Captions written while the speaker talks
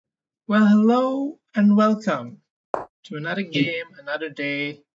Well, hello and welcome to another game, another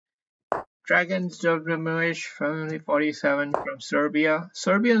day. Dragons Dobrimish, Family 47 from Serbia.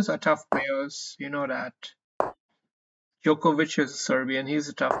 Serbians are tough players, you know that. Djokovic is a Serbian, he's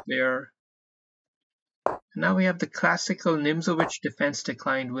a tough player. And now we have the classical Nimzovic defense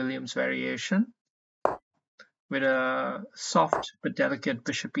declined Williams variation with a soft but delicate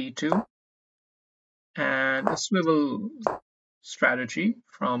bishop e2 and a swivel strategy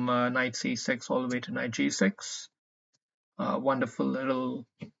from knight c6 all the way to knight g6. Wonderful little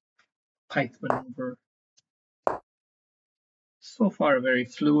pike maneuver. So far a very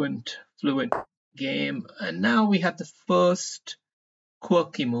fluid game. And now we have the first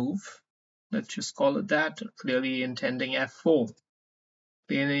quirky move. Let's just call it that. Clearly intending f4.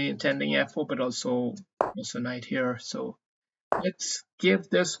 Clearly intending f4, but also knight here. So let's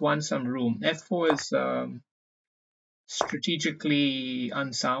give this one some room. f4 is strategically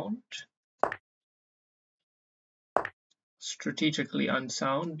unsound.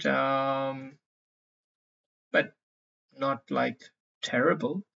 But not like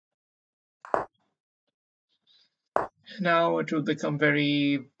terrible. Now it will become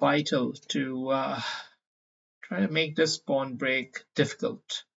very vital to try to make this pawn break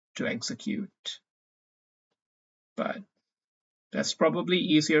difficult to execute. But that's probably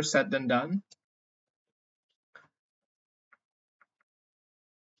easier said than done.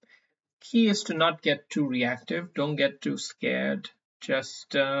 Key is to not get too reactive. Don't get too scared. Just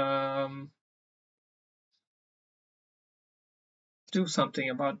do something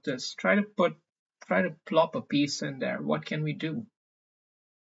about this. Try to plop a piece in there. What can we do?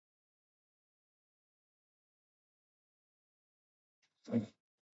 I'm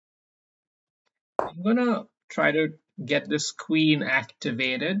gonna try to get this queen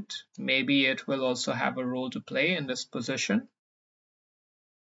activated. Maybe it will also have a role to play in this position.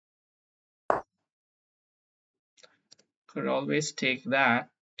 Could always take that.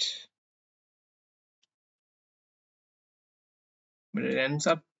 But it ends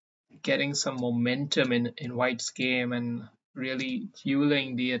up getting some momentum in White's game and really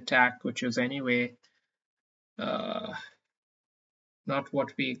fueling the attack, which is anyway not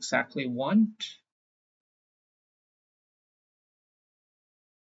what we exactly want.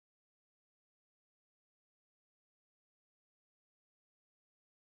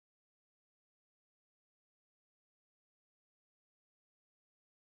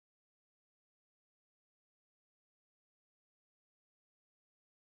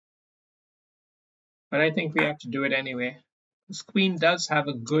 But I think we have to do it anyway. This queen does have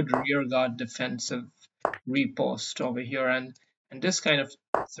a good rearguard defensive riposte over here, and this kind of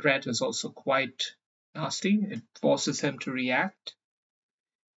threat is also quite nasty. It forces him to react.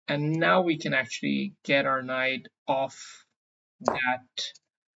 And now we can actually get our knight off that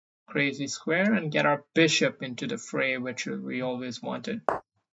crazy square and get our bishop into the fray, which we always wanted.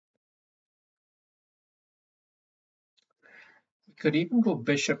 We could even go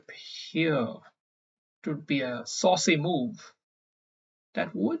bishop here. It would be a saucy move.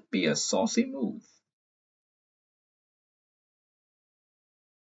 That would be a saucy move.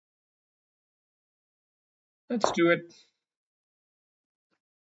 Let's do it.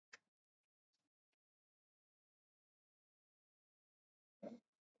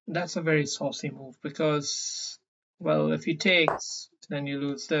 That's a very saucy move because, well, if he takes, then you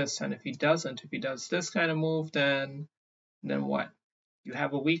lose this, and if he doesn't, if he does this kind of move, then what? You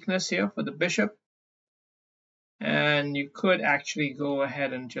have a weakness here for the bishop, and you could actually go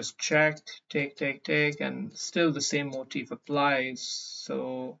ahead and just check, take, and still the same motif applies.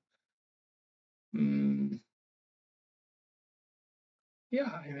 So, yeah,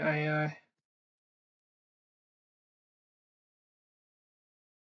 I'm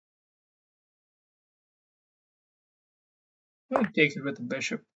going to take it with the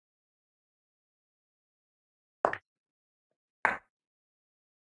bishop.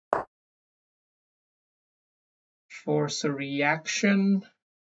 Force a reaction.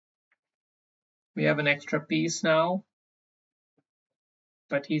 We have an extra piece now,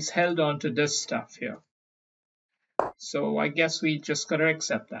 but he's held on to this stuff here. So I guess we just gotta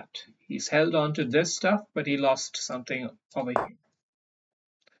accept that. He's held on to this stuff, but he lost something over here.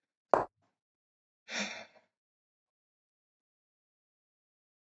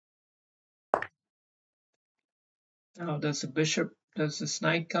 Now does this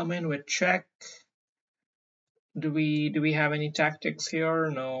knight come in with check? Do we have any tactics here?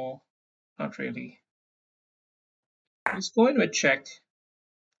 No, not really. Let's go in with check.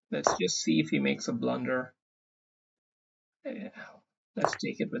 Let's just see if he makes a blunder. Yeah, let's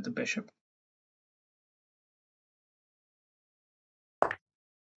take it with the bishop.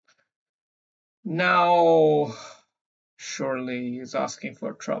 Now, surely he's asking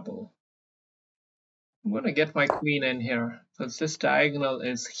for trouble. I'm going to get my queen in here because this diagonal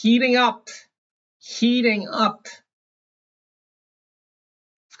is heating up. Heating up.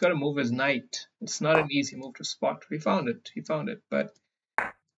 He's got to move his knight. It's not an easy move to spot. He found it, but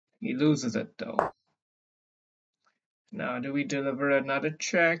he loses it though. Now, do we deliver another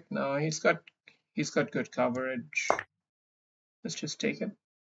check? No, he's got good coverage. Let's just take it.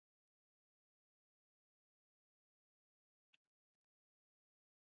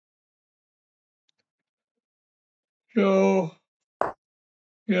 So,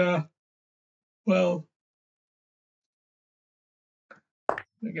 yeah, well,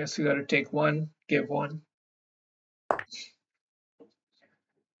 I guess we got to take one, give one.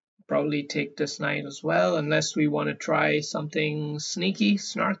 Probably take this knight as well, unless we want to try something sneaky,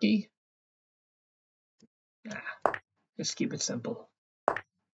 snarky. Nah, just keep it simple.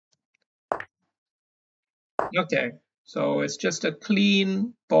 Okay, so it's just a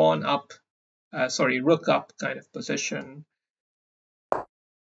clean pawn up, rook up kind of position.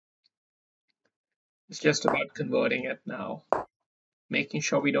 It's just about converting it now, making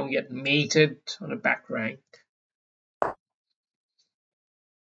sure we don't get mated on a back rank.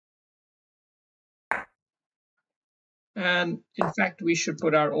 And in fact, we should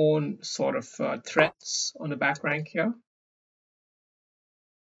put our own sort of threats on the back rank here,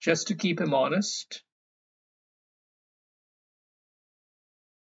 just to keep him honest,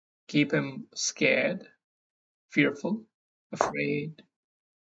 keep him scared, fearful, afraid.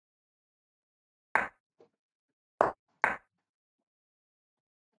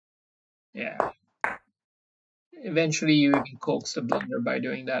 Yeah. Eventually, you even coax the blunder by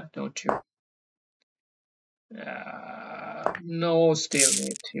doing that, don't you? No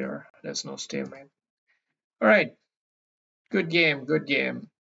stalemate here. There's no stalemate. All right. Good game. Good game.